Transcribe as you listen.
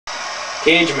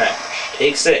Cage match.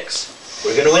 Take 6.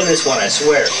 We're gonna win this one, I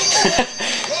swear.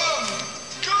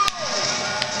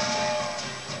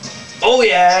 Oh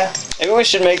yeah! Maybe we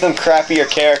should make them crappier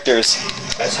characters.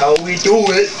 That's how we do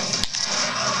it.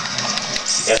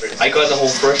 Yeah, but I got the whole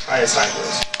first try this time,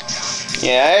 boys.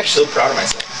 Yeah, I'm so proud of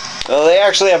myself. Well, they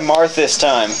actually have Marth this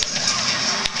time.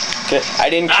 I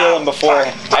didn't kill him before.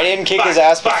 I didn't kick his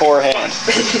ass beforehand.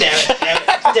 Damn it,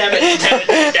 damn it, damn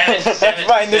it, damn it, damn it. I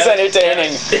find this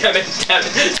entertaining. Damn it, damn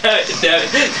it, damn it, damn it,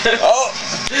 damn it. Oh!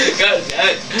 God damn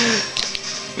it.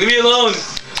 Leave me alone.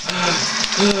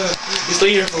 Just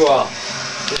lay here for a while.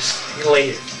 Just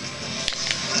lay here.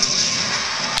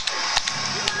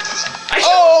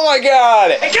 Oh my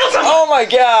god! I killed someone! Oh my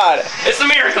god! It's a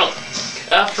miracle!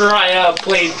 After I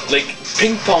played, like,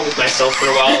 ping pong with myself for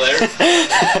a while there.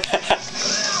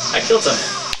 I killed someone.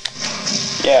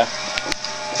 Yeah.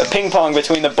 The ping pong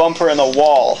between the bumper and the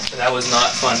wall. That was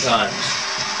not fun times.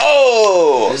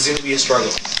 Oh! This is going to be a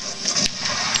struggle.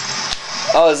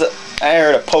 Oh, I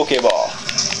heard a Pokeball.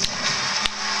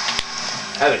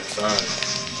 Having fun.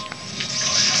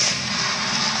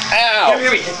 Ow! Here,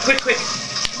 quick, quick.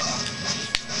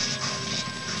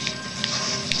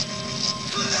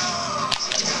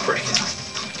 Break it.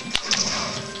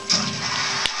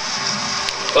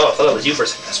 Oh, I thought that was you for a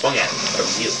second. I swung at it. I thought it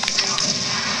was you.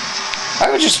 Why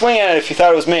would you swing at it if you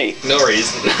thought it was me? No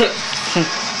reason.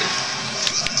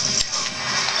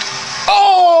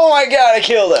 Oh my god, I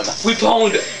killed him! We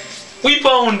pwned! We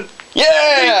pwned!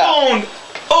 Yeah! We pwned!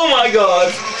 Oh my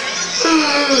god!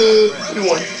 We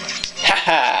won.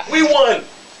 Haha! We won!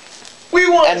 We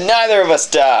won! And neither of us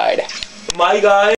died. My guy.